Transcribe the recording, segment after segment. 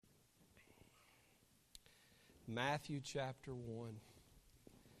Matthew chapter 1.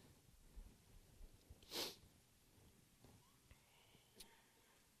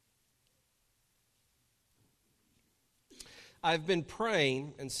 I've been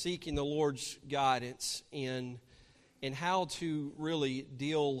praying and seeking the Lord's guidance in how to really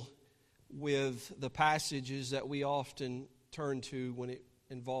deal with the passages that we often turn to when it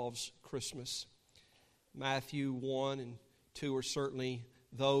involves Christmas. Matthew 1 and 2 are certainly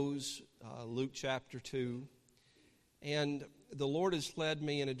those, Luke chapter 2. And the Lord has led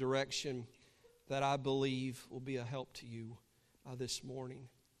me in a direction that I believe will be a help to you this morning.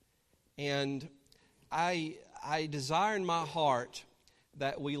 And I desire in my heart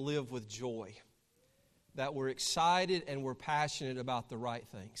that we live with joy, that we're excited and we're passionate about the right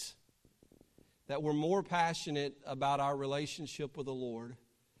things, that we're more passionate about our relationship with the Lord,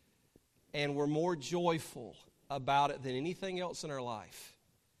 and we're more joyful about it than anything else in our life.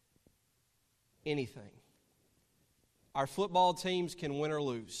 Anything. Our football teams can win or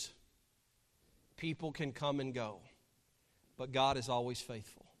lose. People can come and go. But God is always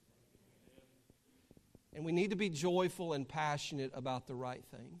faithful. And we need to be joyful and passionate about the right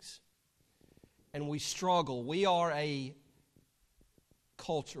things. And we struggle. We are a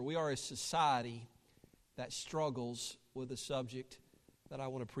culture, we are a society that struggles with the subject that I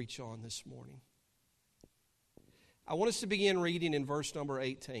want to preach on this morning. I want us to begin reading in verse number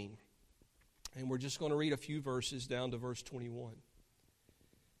 18. And we're just going to read a few verses down to verse 21.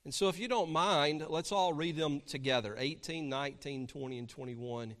 And so if you don't mind, let's all read them together. 18, 19, 20, and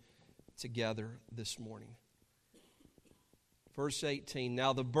 21 together this morning. Verse 18,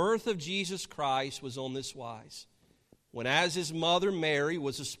 Now the birth of Jesus Christ was on this wise. When as his mother Mary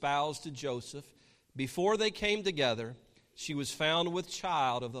was espoused to Joseph, before they came together, she was found with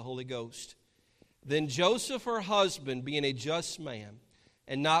child of the Holy Ghost. Then Joseph, her husband, being a just man,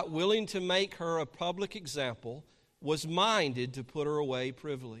 and not willing to make her a public example, was minded to put her away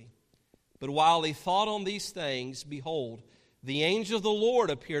privily. But while he thought on these things, behold, the angel of the Lord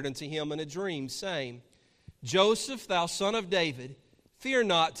appeared unto him in a dream, saying, Joseph, thou son of David, fear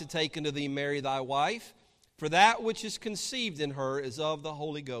not to take unto thee Mary thy wife, for that which is conceived in her is of the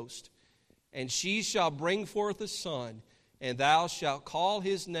Holy Ghost. And she shall bring forth a son, and thou shalt call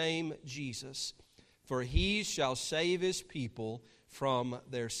his name Jesus, for he shall save his people from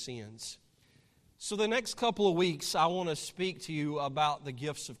their sins. So the next couple of weeks, I want to speak to you about the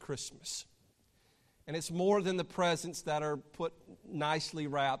gifts of Christmas. And it's more than the presents that are put nicely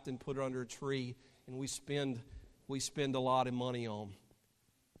wrapped and put under a tree and we spend a lot of money on.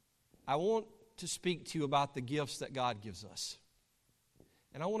 I want to speak to you about the gifts that God gives us.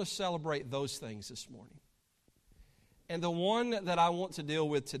 And I want to celebrate those things this morning. And the one that I want to deal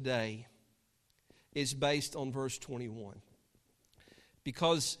with today is based on verse 21.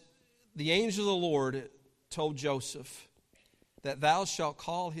 Because the angel of the Lord told Joseph that thou shalt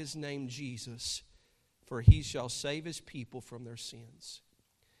call his name Jesus, for he shall save his people from their sins.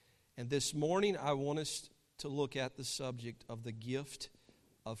 And this morning I want us to look at the subject of the gift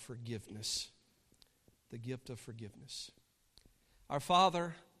of forgiveness. The gift of forgiveness. Our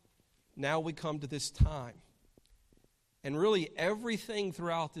Father, now we come to this time. And really everything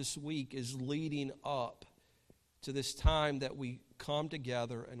throughout this week is leading up to this time that we come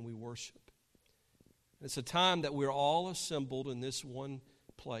together and we worship. It's a time that we're all assembled in this one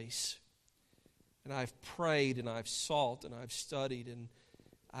place. And I've prayed and I've sought and I've studied and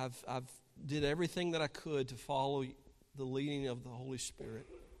I've did everything that I could to follow the leading of the Holy Spirit.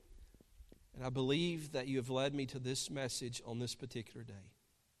 And I believe that you have led me to this message on this particular day.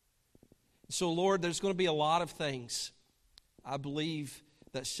 So, Lord, there's going to be a lot of things. I believe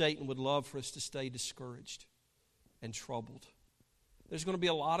that Satan would love for us to stay discouraged and troubled. There's going to be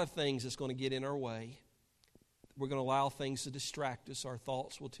a lot of things that's going to get in our way. We're going to allow things to distract us. Our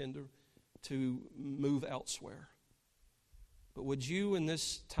thoughts will tend to move elsewhere. But would you, in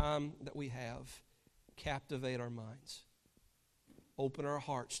this time that we have, captivate our minds? Open our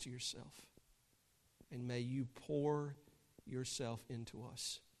hearts to yourself. And may you pour yourself into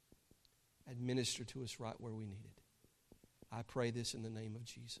us and minister to us right where we need it. I pray this in the name of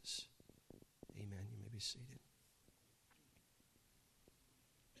Jesus. Amen. You may be seated.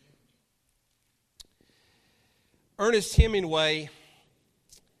 Ernest Hemingway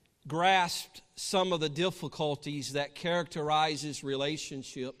grasped some of the difficulties that characterizes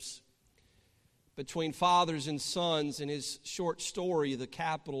relationships between fathers and sons in his short story, The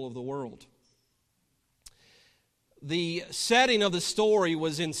Capital of the World. The setting of the story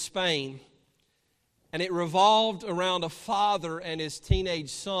was in Spain, and it revolved around a father and his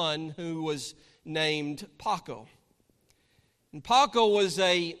teenage son who was named Paco. And Paco was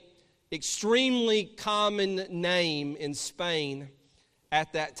a extremely common name in Spain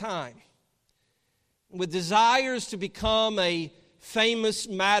at that time. With desires to become a famous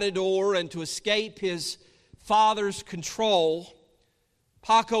matador and to escape his father's control,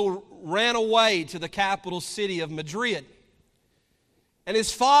 Paco ran away to the capital city of Madrid. And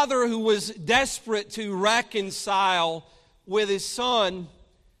his father, who was desperate to reconcile with his son,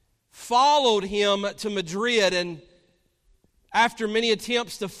 followed him to Madrid. And after many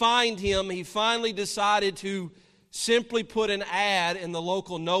attempts to find him, he finally decided to simply put an ad in the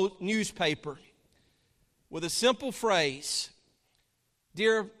local newspaper with a simple phrase,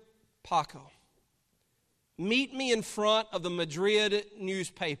 "Dear Paco, meet me in front of the Madrid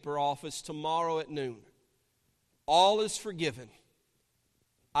newspaper office tomorrow at noon. All is forgiven.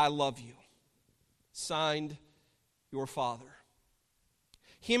 I love you." Signed, your father.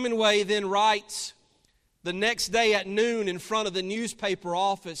 Hemingway then writes, the next day at noon in front of the newspaper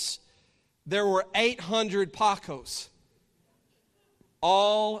office, there were 800 Pacos,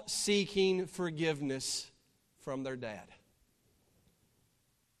 all seeking forgiveness from their dad.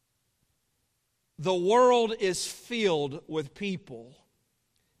 The world is filled with people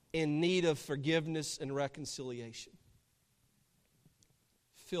in need of forgiveness and reconciliation.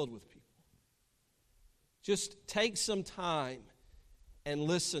 Filled with people. Just take some time and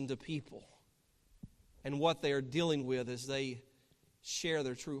listen to people and what they are dealing with as they share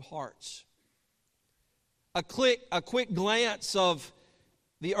their true hearts. A quick glance of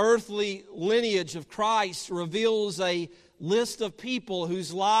the earthly lineage of Christ reveals a list of people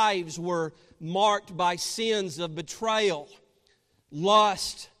whose lives were marked by sins of betrayal,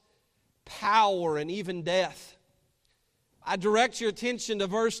 lust, power, and even death. I direct your attention to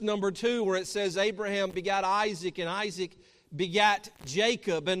verse number 2 where it says Abraham begat Isaac and Isaac begat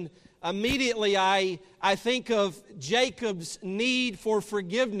Jacob. And immediately I think of Jacob's need for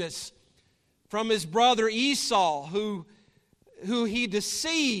forgiveness from his brother Esau, who he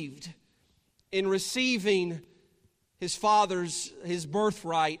deceived in receiving his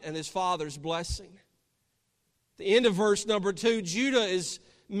birthright and his father's blessing. At the end of verse number 2, Judah is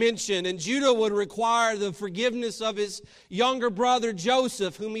mentioned, and Judah would require the forgiveness of his younger brother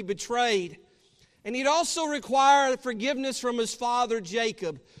Joseph, whom he betrayed. And he'd also require forgiveness from his father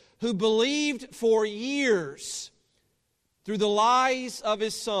Jacob, who believed for years through the lies of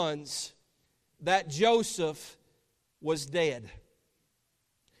his sons that Joseph was dead.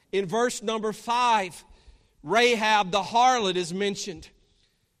 In verse number 5, Rahab the harlot is mentioned.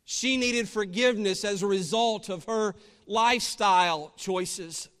 She needed forgiveness as a result of her lifestyle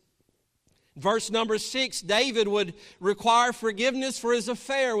choices. Verse number 6, David would require forgiveness for his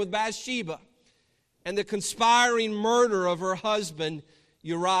affair with Bathsheba and the conspiring murder of her husband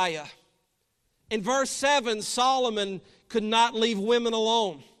Uriah. In verse 7, Solomon could not leave women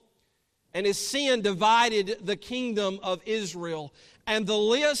alone, and his sin divided the kingdom of Israel. And the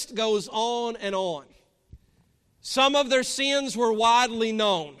list goes on and on. Some of their sins were widely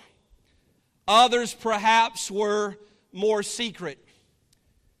known. Others perhaps were more secret.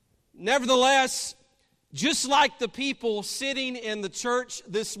 Nevertheless, just like the people sitting in the church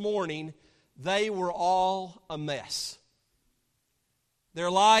this morning, they were all a mess.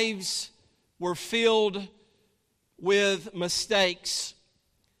 Their lives were filled with mistakes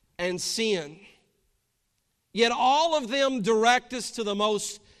and sin. Yet all of them direct us to the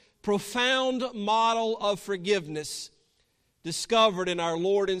most profound model of forgiveness discovered in our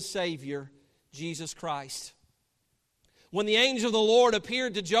Lord and Savior, Jesus Christ. When the angel of the Lord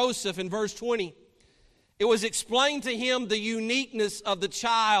appeared to Joseph in verse 20, it was explained to him the uniqueness of the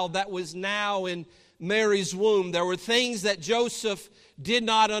child that was now in Mary's womb. There were things that Joseph did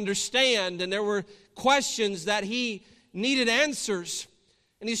not understand, and there were questions that he needed answers.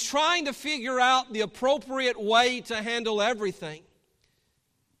 And he's trying to figure out the appropriate way to handle everything.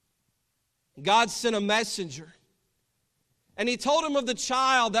 God sent a messenger, and he told him of the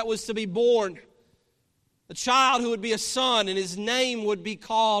child that was to be born, the child who would be a son, and his name would be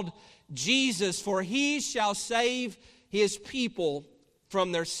called Jesus, for he shall save his people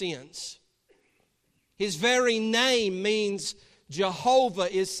from their sins. His very name means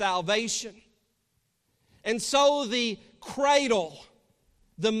Jehovah is salvation. And so the cradle,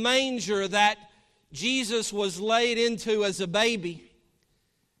 the manger that Jesus was laid into as a baby,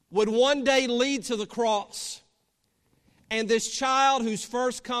 would one day lead to the cross. And this child whose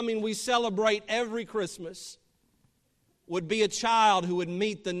first coming we celebrate every Christmas would be a child who would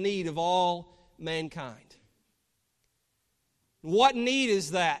meet the need of all mankind. What need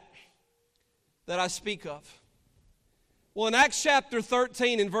is that I speak of? Well, in Acts chapter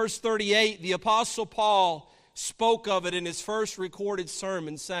 13 and verse 38, the Apostle Paul spoke of it in his first recorded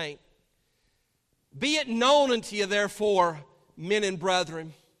sermon, saying, Be it known unto you, therefore, men and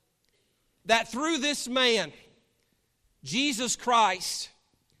brethren, that through this man, Jesus Christ,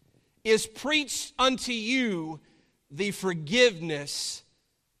 is preached unto you the forgiveness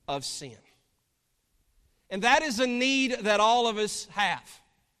of sin. And that is a need that all of us have,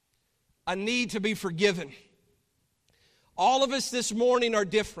 a need to be forgiven. All of us this morning are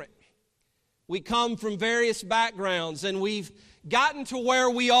different. We come from various backgrounds, and we've gotten to where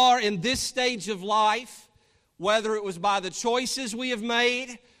we are in this stage of life, whether it was by the choices we have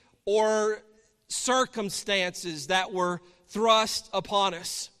made or circumstances that were thrust upon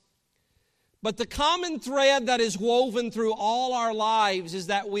us. But the common thread that is woven through all our lives is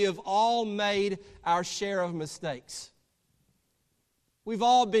that we have all made our share of mistakes. We've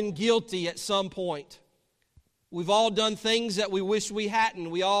all been guilty at some point. We've all done things that we wish we hadn't.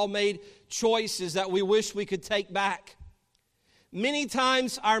 We all made choices that we wish we could take back. Many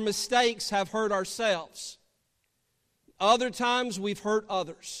times our mistakes have hurt ourselves. Other times we've hurt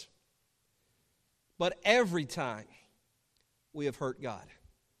others. But every time we have hurt God.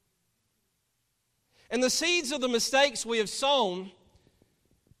 And the seeds of the mistakes we have sown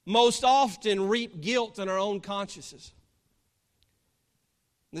most often reap guilt in our own consciences.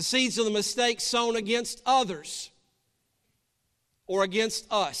 The seeds of the mistakes sown against others or against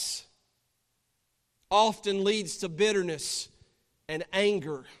us often leads to bitterness and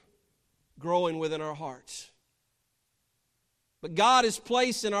anger growing within our hearts. But God has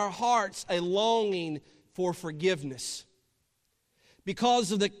placed in our hearts a longing for forgiveness,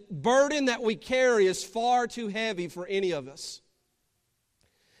 because of the burden that we carry is far too heavy for any of us.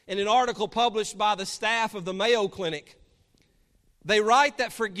 In an article published by the staff of the Mayo Clinic, they write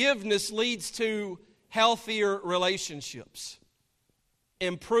that forgiveness leads to healthier relationships,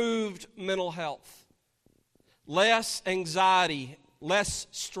 improved mental health, less anxiety, less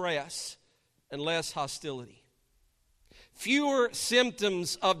stress, and less hostility, fewer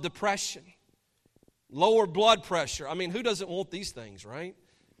symptoms of depression, lower blood pressure. I mean, who doesn't want these things, right?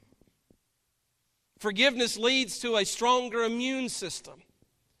 Forgiveness leads to a stronger immune system,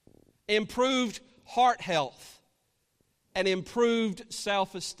 improved heart health, and improved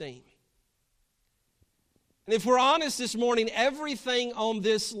self-esteem. And if we're honest this morning, everything on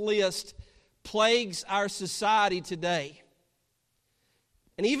this list plagues our society today.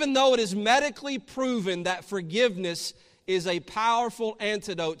 And even though it is medically proven that forgiveness is a powerful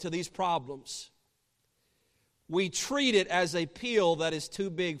antidote to these problems, we treat it as a pill that is too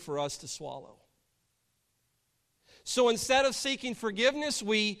big for us to swallow. So instead of seeking forgiveness,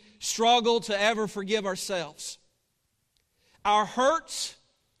 we struggle to ever forgive ourselves. Our hurts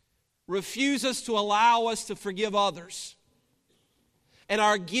refuse us to allow us to forgive others. And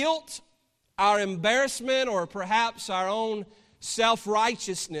our guilt, our embarrassment, or perhaps our own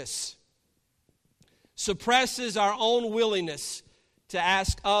self-righteousness suppresses our own willingness to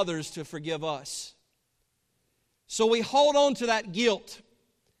ask others to forgive us. So we hold on to that guilt,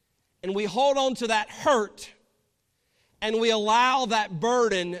 and we hold on to that hurt, and we allow that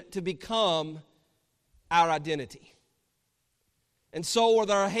burden to become our identity. And so with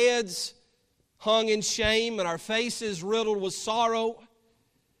our heads hung in shame and our faces riddled with sorrow,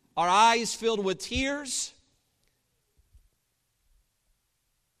 our eyes filled with tears,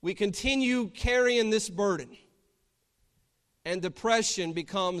 we continue carrying this burden, and depression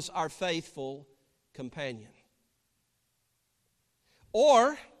becomes our faithful companion.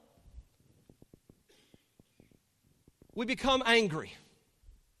 Or we become angry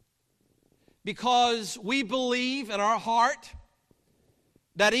because we believe in our heart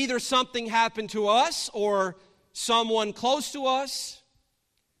that either something happened to us or someone close to us,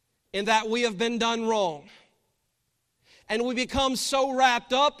 and that we have been done wrong. And we become so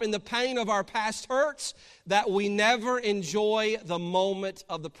wrapped up in the pain of our past hurts that we never enjoy the moment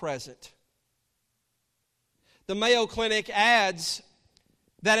of the present. The Mayo Clinic adds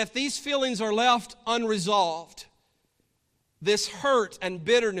that if these feelings are left unresolved, this hurt and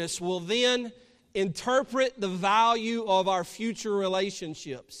bitterness will then interpret the value of our future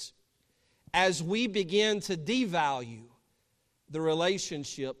relationships as we begin to devalue the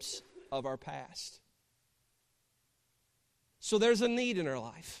relationships of our past. So there's a need in our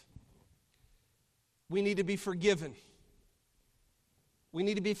life. We need to be forgiven. We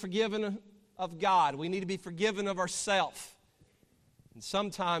need to be forgiven of God. We need to be forgiven of ourselves. And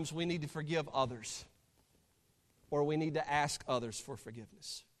sometimes we need to forgive others, or we need to ask others for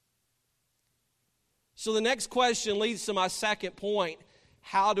forgiveness. So the next question leads to my second point.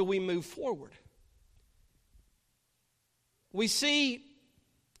 How do we move forward? We see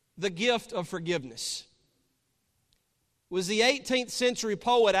the gift of forgiveness. was the 18th century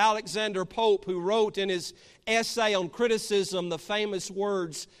poet Alexander Pope, who wrote in his essay on criticism the famous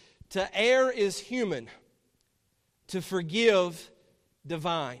words, "To err is human, to forgive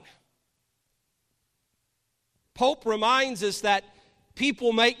divine." Pope reminds us that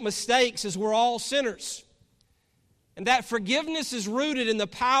people make mistakes as we're all sinners, and that forgiveness is rooted in the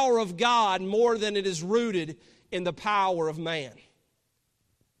power of God more than it is rooted in the power of man.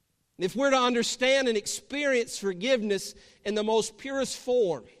 If we're to understand and experience forgiveness in the most purest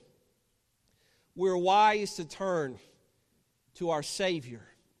form, we're wise to turn to our Savior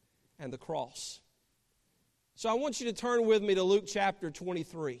and the cross. So I want you to turn with me to Luke chapter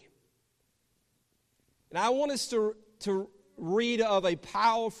 23. And I want us to read of a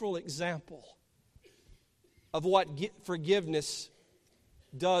powerful example of what forgiveness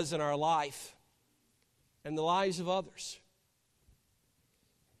does in our life and the lives of others.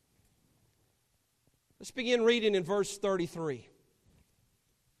 Let's begin reading in verse 33.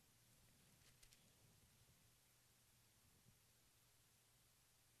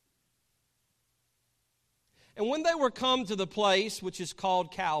 And when they were come to the place which is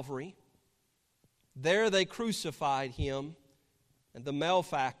called Calvary, there they crucified him and the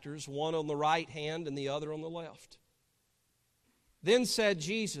malefactors, one on the right hand and the other on the left. Then said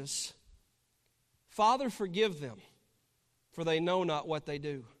Jesus, "Father, forgive them, for they know not what they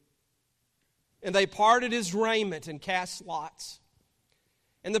do." And they parted his raiment and cast lots.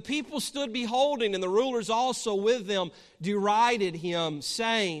 And the people stood beholding, and the rulers also with them derided him,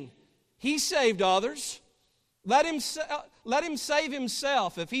 saying, "He saved others. Let him save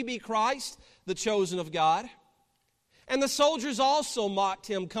himself, if he be Christ, the chosen of God." And the soldiers also mocked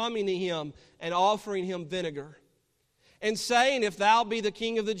him, coming to him and offering him vinegar, and saying, "If thou be the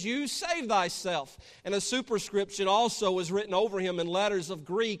King of the Jews, save thyself." And a superscription also was written over him in letters of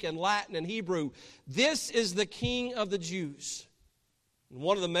Greek and Latin and Hebrew, "This is the King of the Jews." And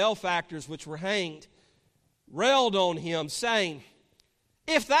one of the malefactors which were hanged railed on him, saying,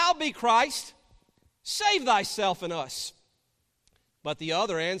 "If thou be Christ, save thyself and us." But the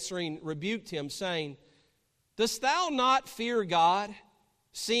other answering rebuked him, saying, "Dost thou not fear God,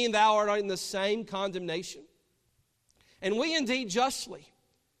 seeing thou art in the same condemnation? And we indeed justly,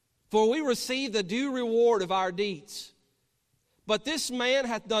 for we receive the due reward of our deeds. But this man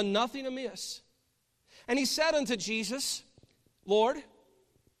hath done nothing amiss." And he said unto Jesus, "Lord,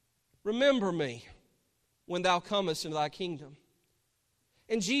 remember me when thou comest into thy kingdom."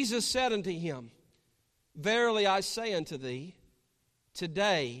 And Jesus said unto him, "Verily I say unto thee,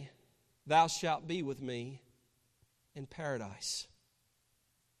 today thou shalt be with me in paradise."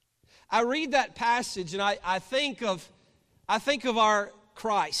 I read that passage and I think of our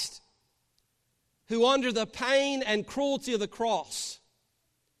Christ, who under the pain and cruelty of the cross,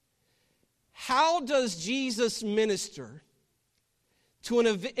 how does Jesus minister to an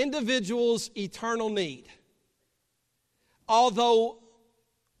individual's eternal need? Although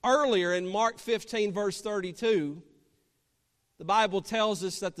earlier in Mark 15, verse 32, the Bible tells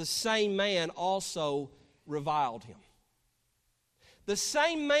us that the same man also reviled him. The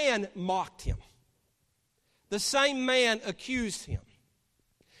same man mocked him. The same man accused him.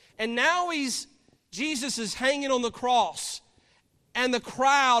 And now Jesus is hanging on the cross, and the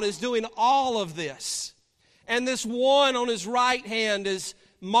crowd is doing all of this. And this one on his right hand is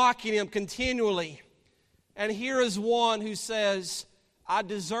mocking him continually. And here is one who says, "I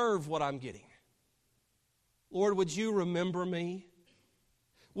deserve what I'm getting. Lord, would you remember me?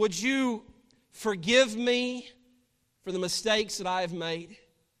 Would you forgive me for the mistakes that I have made?"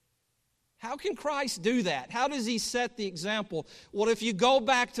 How can Christ do that? How does he set the example? Well, if you go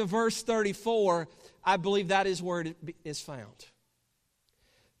back to verse 34, I believe that is where it is found.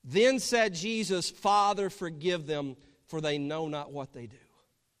 Then said Jesus, "Father, forgive them, for they know not what they do."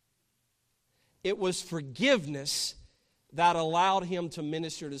 It was forgiveness that allowed him to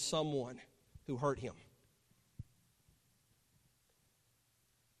minister to someone who hurt him.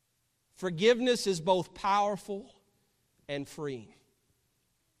 Forgiveness is both powerful and freeing.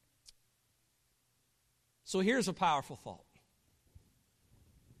 So here's a powerful thought.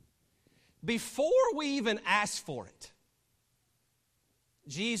 Before we even ask for it,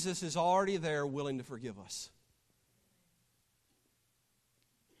 Jesus is already there willing to forgive us.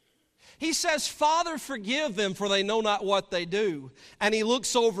 He says, "Father, forgive them, for they know not what they do." And he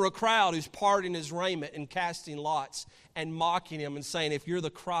looks over a crowd who's parting his raiment and casting lots and mocking him and saying, "If you're the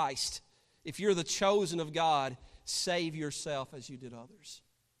Christ, if you're the chosen of God, save yourself as you did others."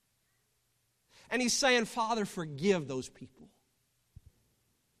 And he's saying, "Father, forgive those people."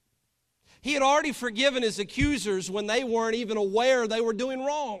 He had already forgiven his accusers when they weren't even aware they were doing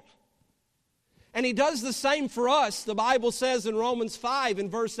wrong. And He does the same for us. The Bible says in Romans 5 in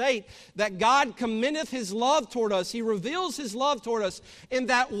verse 8 that God commendeth His love toward us. He reveals His love toward us in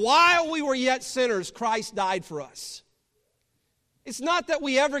that while we were yet sinners, Christ died for us. It's not that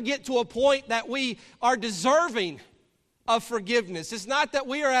we ever get to a point that we are deserving of forgiveness. It's not that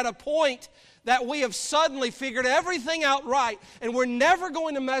we are at a point that we have suddenly figured everything out right and we're never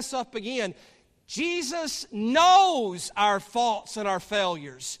going to mess up again. Jesus knows our faults and our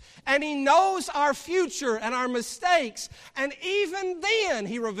failures, and He knows our future and our mistakes, and even then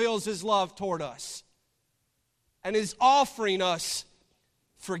He reveals His love toward us and is offering us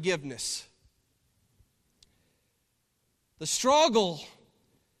forgiveness. The struggle,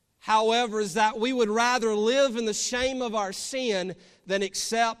 however, is that we would rather live in the shame of our sin than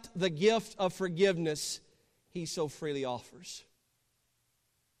accept the gift of forgiveness He so freely offers.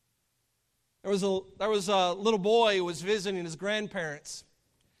 There was a little boy who was visiting his grandparents,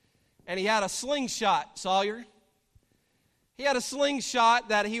 and he had a slingshot, Sawyer. He had a slingshot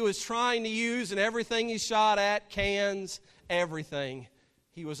that he was trying to use, and everything he shot at, cans, everything,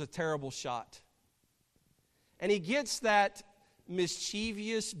 he was a terrible shot. And he gets that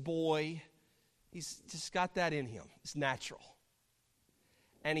mischievous boy, he's just got that in him. It's natural.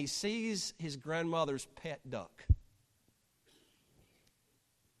 And he sees his grandmother's pet duck.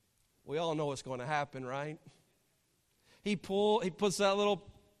 We all know what's going to happen, right? He puts that little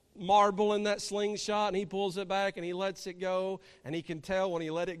marble in that slingshot, and he pulls it back, and he lets it go, and he can tell when he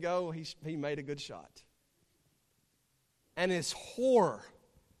let it go, he made a good shot. And his horror,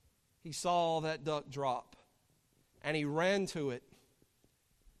 he saw that duck drop, and he ran to it,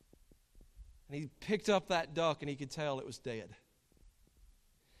 and he picked up that duck, and he could tell it was dead.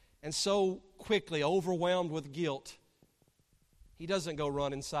 And so quickly, overwhelmed with guilt, he doesn't go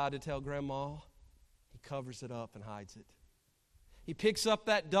run inside to tell Grandma. He covers it up and hides it. He picks up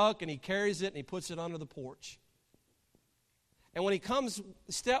that duck and he carries it and he puts it under the porch. And when he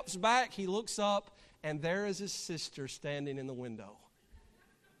steps back, he looks up, and there is his sister standing in the window.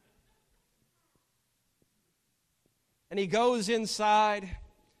 And he goes inside,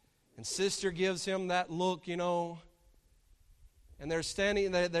 and sister gives him that look, and they're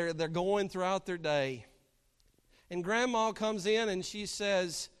standing, they're going throughout their day. And Grandma comes in and she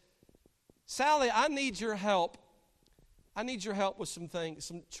says, Sally, I need your help. I need your help with some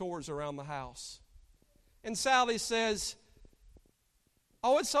chores around the house. And Sally says,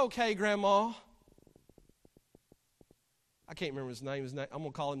 oh, it's okay, Grandma. I can't remember his name. I'm going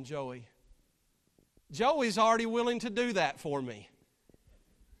to call him Joey. Joey's already willing to do that for me.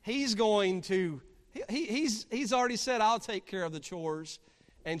 He's going to, he's already said, I'll take care of the chores.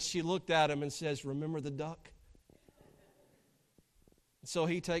 And she looked at him and says, remember the duck? So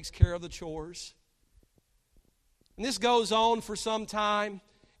he takes care of the chores. And this goes on for some time.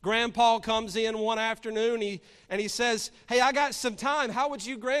 Grandpa comes in one afternoon and he says, hey, I got some time. How would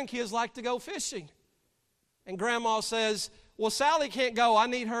you grandkids like to go fishing? And Grandma says, well, Sally can't go. I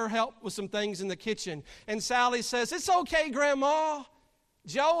need her help with some things in the kitchen. And Sally says, it's okay, Grandma.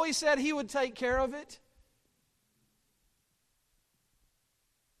 Joey said he would take care of it.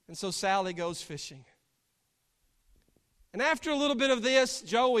 And so Sally goes fishing. And after a little bit of this,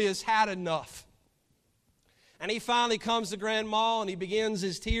 Joey has had enough. And he finally comes to Grandma, and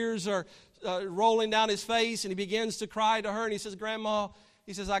his tears are rolling down his face, and he begins to cry to her, and he says, Grandma,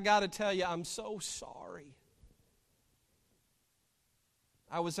 I got to tell you, I'm so sorry.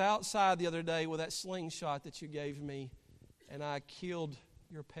 I was outside the other day with that slingshot that you gave me, and I killed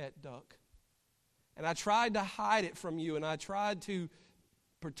your pet duck. And I tried to hide it from you, and I tried to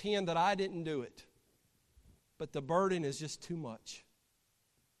pretend that I didn't do it. But the burden is just too much.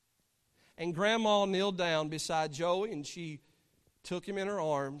 And Grandma kneeled down beside Joey, and she took him in her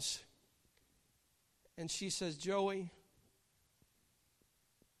arms. And she says, Joey,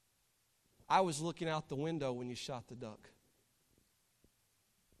 I was looking out the window when you shot the duck.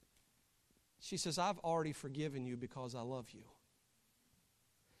 She says, I've already forgiven you because I love you.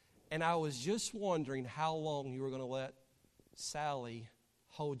 And I was just wondering how long you were going to let Sally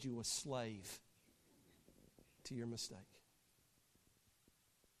hold you a slave to your mistake.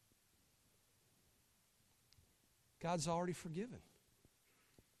 God's already forgiven.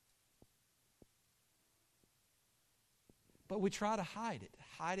 But we try to hide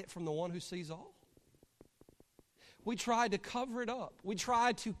it from the one who sees all. We try to cover it up. We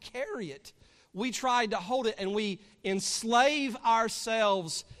try to carry it. We try to hold it, and we enslave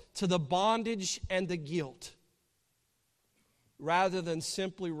ourselves to the bondage and the guilt rather than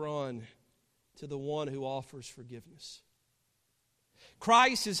simply run to the one who offers forgiveness.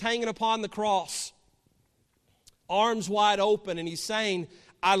 Christ is hanging upon the cross, arms wide open, and he's saying,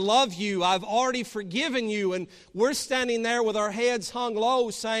 I love you. I've already forgiven you. And we're standing there with our heads hung low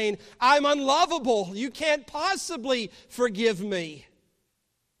saying, I'm unlovable. You can't possibly forgive me.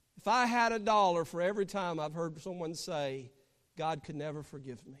 If I had $1 for every time I've heard someone say, God could never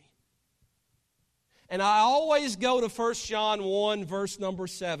forgive me. And I always go to 1 John 1, verse number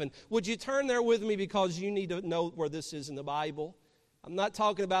 7. Would you turn there with me because you need to know where this is in the Bible? I'm not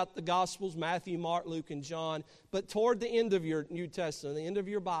talking about the Gospels, Matthew, Mark, Luke, and John, but toward the end of your New Testament, the end of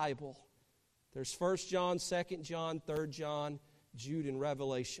your Bible, there's 1 John, 2 John, 3 John, Jude, and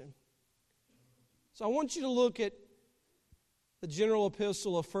Revelation. So I want you to look at the general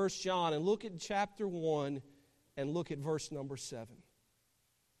epistle of 1 John and look at chapter 1 and look at verse number 7.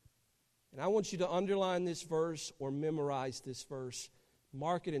 And I want you to underline this verse or memorize this verse.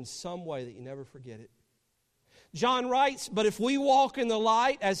 Mark it in some way that you never forget it. John writes, but if we walk in the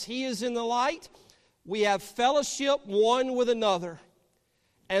light as He is in the light, we have fellowship one with another,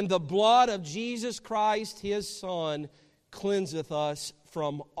 and the blood of Jesus Christ, His Son, cleanseth us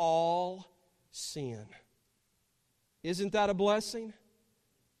from all sin. Isn't that a blessing?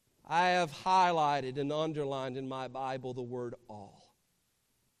 I have highlighted and underlined in my Bible the word all.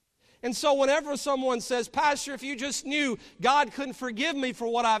 And so whenever someone says, Pastor, if you just knew God couldn't forgive me for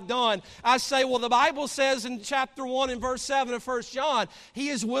what I've done, I say, well, the Bible says in chapter 1 and verse 7 of 1 John, He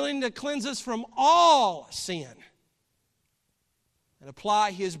is willing to cleanse us from all sin and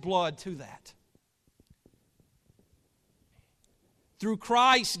apply His blood to that. Through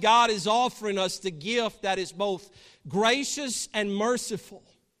Christ, God is offering us the gift that is both gracious and merciful.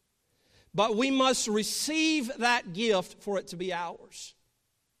 But we must receive that gift for it to be ours.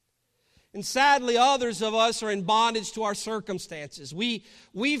 And sadly, others of us are in bondage to our circumstances. We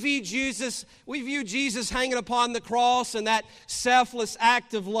view Jesus hanging upon the cross and that selfless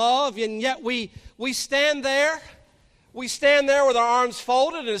act of love, and yet we stand there. We stand there with our arms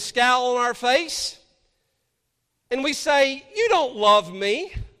folded and a scowl on our face. And we say, you don't love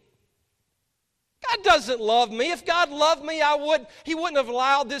me. God doesn't love me. If God loved me, He wouldn't have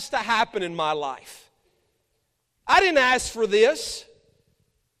allowed this to happen in my life. I didn't ask for this.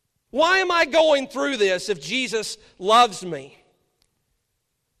 Why am I going through this if Jesus loves me?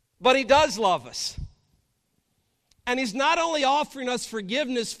 But He does love us. And He's not only offering us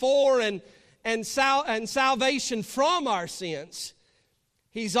forgiveness for and salvation from our sins,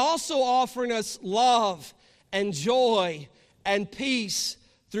 He's also offering us love and joy and peace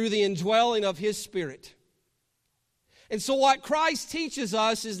through the indwelling of His Spirit. And so what Christ teaches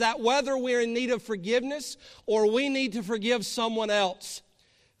us is that whether we're in need of forgiveness or we need to forgive someone else,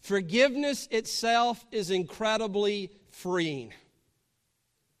 forgiveness itself is incredibly freeing.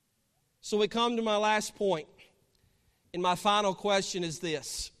 So we come to my last point. And my final question is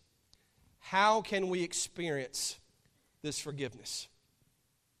this: how can we experience this forgiveness?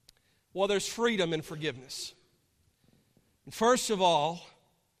 Well, there's freedom in forgiveness. And first of all,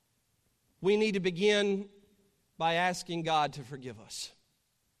 we need to begin by asking God to forgive us.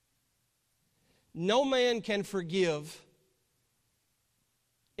 No man can forgive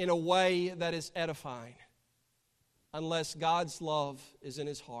in a way that is edifying unless God's love is in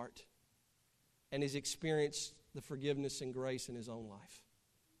his heart and he's experienced the forgiveness and grace in his own life.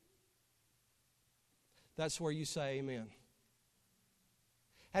 That's where you say amen.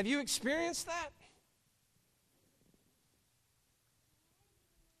 Have you experienced that?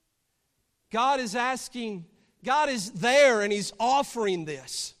 God is asking, God is there and He's offering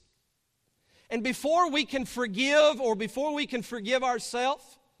this. And before we can forgive or before we can forgive ourselves,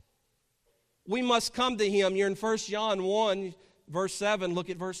 we must come to Him. You're in 1 John 1, verse 7. Look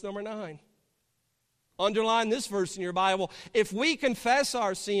at verse number 9. Underline this verse in your Bible. If we confess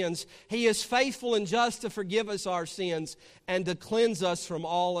our sins, He is faithful and just to forgive us our sins and to cleanse us from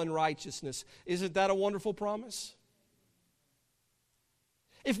all unrighteousness. Isn't that a wonderful promise?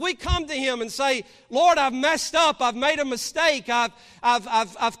 If we come to Him and say, Lord, I've messed up, I've made a mistake,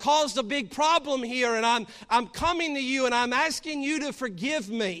 I've caused a big problem here, and I'm coming to You and I'm asking You to forgive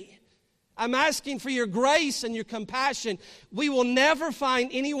me. I'm asking for Your grace and Your compassion. We will never find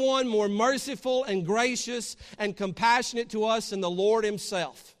anyone more merciful and gracious and compassionate to us than the Lord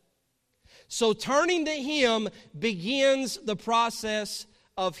Himself. So turning to Him begins the process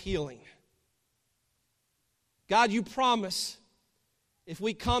of healing. God, You promise, if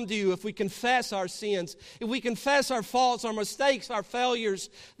we come to You, if we confess our sins, if we confess our faults, our mistakes, our failures,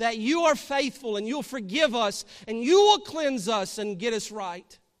 that You are faithful and You'll forgive us and You will cleanse us and get us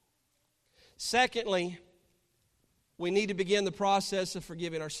right. Secondly, we need to begin the process of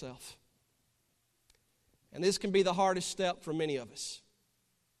forgiving ourselves. And this can be the hardest step for many of us.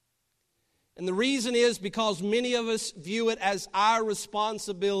 And the reason is because many of us view it as our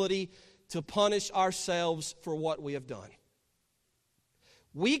responsibility to punish ourselves for what we have done.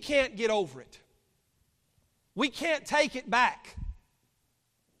 We can't get over it. We can't take it back.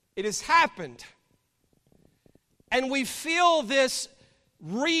 It has happened. And we feel this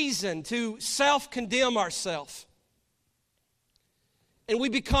reason to self-condemn ourselves. And we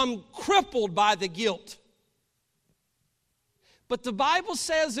become crippled by the guilt. But the Bible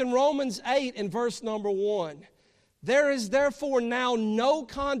says in Romans 8 and verse number 1, there is therefore now no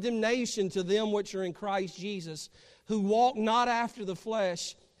condemnation to them which are in Christ Jesus, who walk not after the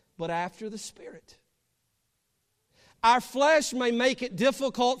flesh, but after the Spirit. Our flesh may make it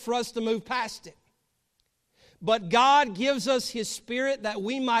difficult for us to move past it. But God gives us His Spirit that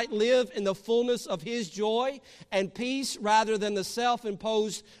we might live in the fullness of His joy and peace rather than the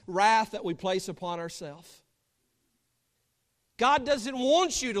self-imposed wrath that we place upon ourselves. God doesn't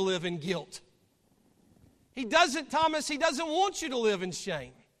want you to live in guilt. He doesn't want you to live in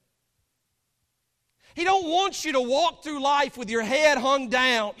shame. He don't want you to walk through life with your head hung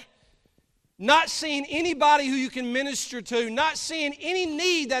down, not seeing anybody who you can minister to, not seeing any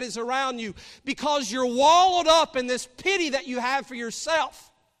need that is around you because you're wallowed up in this pity that you have for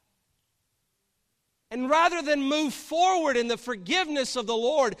yourself. And rather than move forward in the forgiveness of the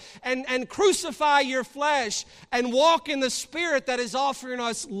Lord and crucify your flesh and walk in the Spirit that is offering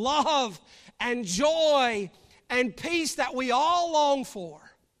us love and joy and peace that we all long for,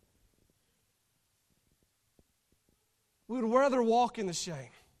 we would rather walk in the shame.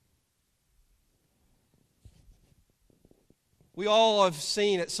 We all have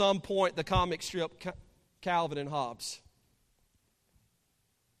seen at some point the comic strip Calvin and Hobbes.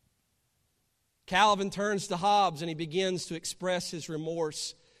 Calvin turns to Hobbes and he begins to express his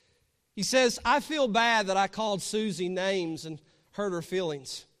remorse. He says, I feel bad that I called Susie names and hurt her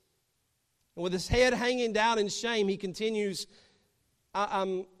feelings. And with his head hanging down in shame, he continues,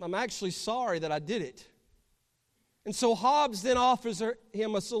 I'm actually sorry that I did it. And so Hobbes then offers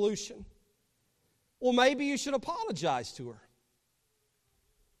him a solution. Well, maybe you should apologize to her.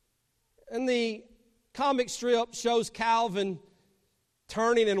 And the comic strip shows Calvin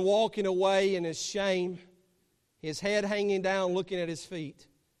turning and walking away in his shame, his head hanging down, looking at his feet.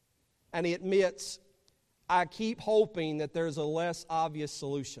 And he admits, I keep hoping that there's a less obvious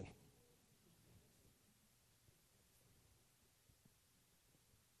solution.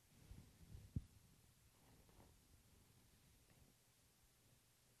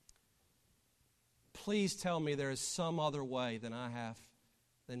 Please tell me there is some other way than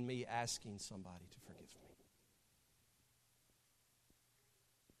me asking somebody to forgive me.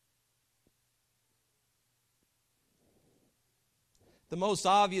 The most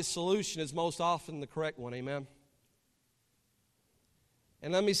obvious solution is most often the correct one, amen?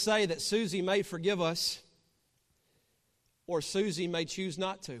 And let me say that Susie may forgive us, or Susie may choose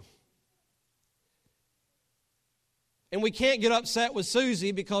not to. And we can't get upset with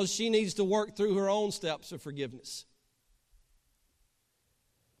Susie because she needs to work through her own steps of forgiveness.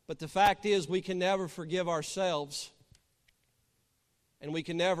 But the fact is, we can never forgive ourselves, and we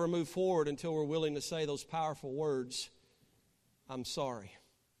can never move forward until we're willing to say those powerful words, I'm sorry.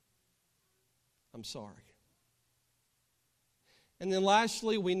 I'm sorry. And then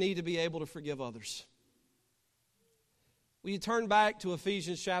lastly, we need to be able to forgive others. Will you turn back to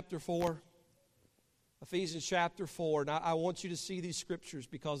Ephesians chapter 4? Ephesians chapter 4. Now, I want you to see these scriptures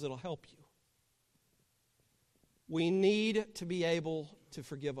because it'll help you. We need to be able to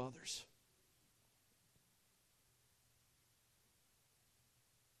forgive others.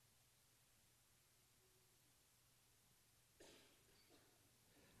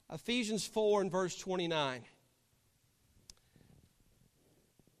 Ephesians 4 and verse 29.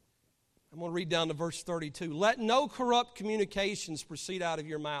 I'm going to read down to verse 32. Let no corrupt communications proceed out of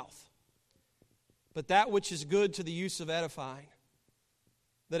your mouth, but that which is good to the use of edifying,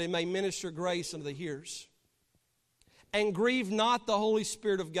 that it may minister grace unto the hearers. And grieve not the Holy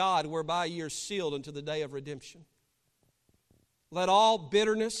Spirit of God, whereby ye are sealed unto the day of redemption. Let all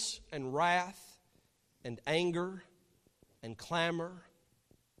bitterness and wrath and anger and clamor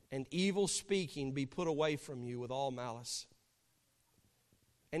and evil speaking be put away from you with all malice.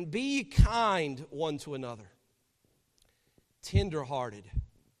 And be ye kind one to another, tender-hearted,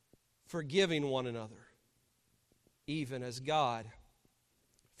 forgiving one another, even as God,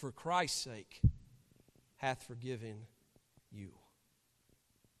 for Christ's sake, hath forgiven you.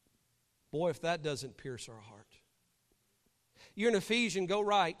 Boy, if that doesn't pierce our heart. You're in Ephesians, go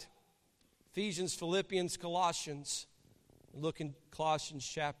right. Ephesians, Philippians, Colossians. Look in Colossians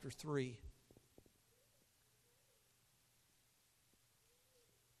chapter 3.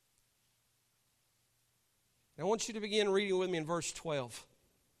 I want you to begin reading with me in verse 12.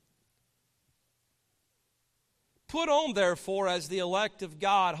 Put on, therefore, as the elect of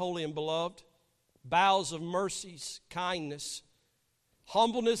God, holy and beloved, bowels of mercies, kindness,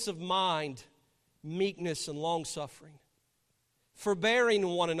 humbleness of mind, meekness, and longsuffering, forbearing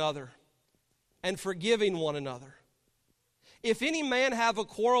one another, and forgiving one another. If any man have a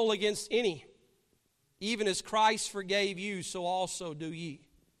quarrel against any, even as Christ forgave you, so also do ye.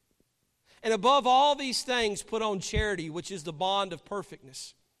 And above all these things put on charity, which is the bond of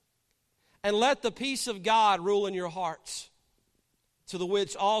perfectness. And let the peace of God rule in your hearts, to the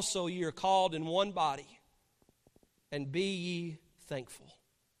which also ye are called in one body, and be ye thankful.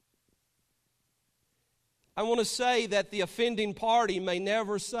 I want to say that the offending party may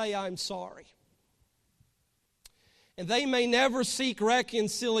never say, I'm sorry. And they may never seek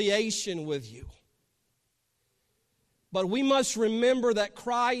reconciliation with you. But we must remember that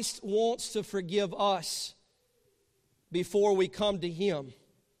Christ wants to forgive us before we come to Him,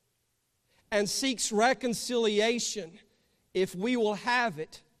 and seeks reconciliation, if we will have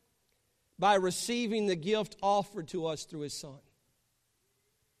it, by receiving the gift offered to us through His Son.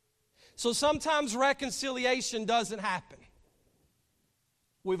 So sometimes reconciliation doesn't happen.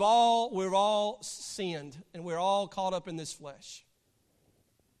 We've all sinned, and we're all caught up in this flesh.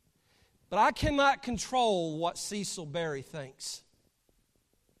 But I cannot control what Cecil Berry thinks.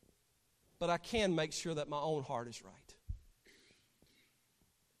 But I can make sure that my own heart is right.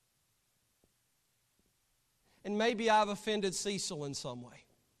 And maybe I've offended Cecil in some way.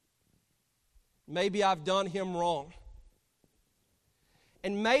 Maybe I've done him wrong.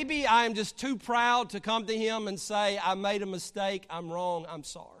 And maybe I am just too proud to come to him and say, I made a mistake, I'm wrong, I'm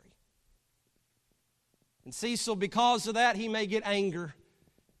sorry. And Cecil, because of that, he may get anger.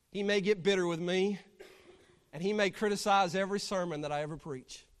 He may get bitter with me. And he may criticize every sermon that I ever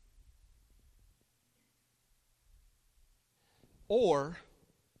preach. Or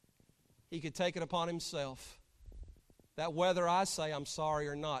he could take it upon himself that whether I say I'm sorry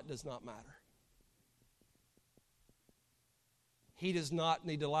or not does not matter. He does not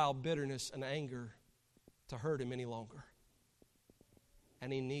need to allow bitterness and anger to hurt him any longer.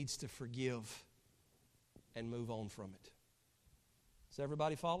 And he needs to forgive and move on from it. Does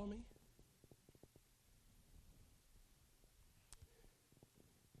everybody follow me?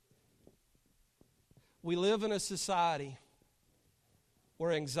 We live in a society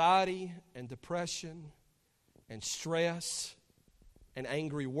where anxiety and depression and stress and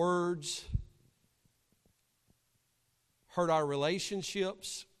angry words hurt our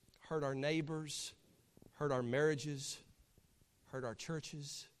relationships, hurt our neighbors, hurt our marriages, hurt our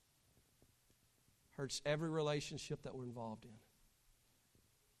churches, hurts every relationship that we're involved in.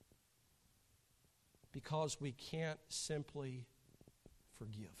 Because we can't simply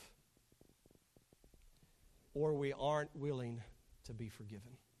forgive. Or we aren't willing to be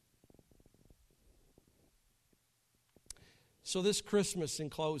forgiven. So this Christmas, in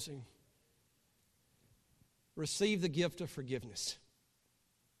closing, receive the gift of forgiveness.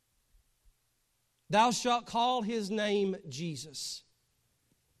 Thou shalt call his name Jesus,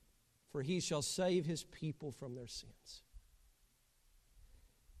 for he shall save his people from their sins.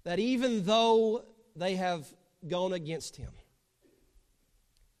 That even though they have gone against him,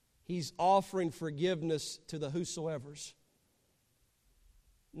 he's offering forgiveness to the whosoevers,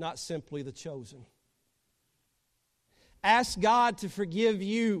 not simply the chosen. Ask God to forgive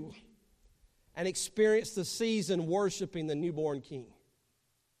you and experience the season worshiping the newborn King.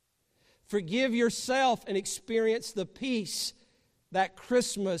 Forgive yourself and experience the peace that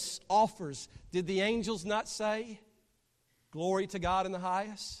Christmas offers. Did the angels not say, glory to God in the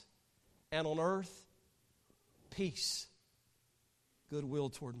highest, and on earth, peace, goodwill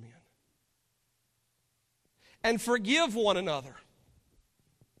toward men? And forgive one another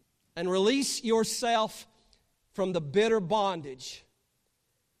and release yourself from the bitter bondage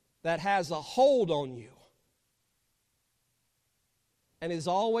that has a hold on you and is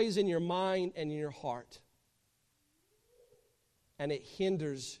always in your mind and in your heart, and it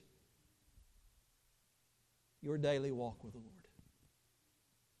hinders your daily walk with the Lord.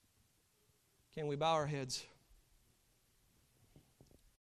 Can we bow our heads?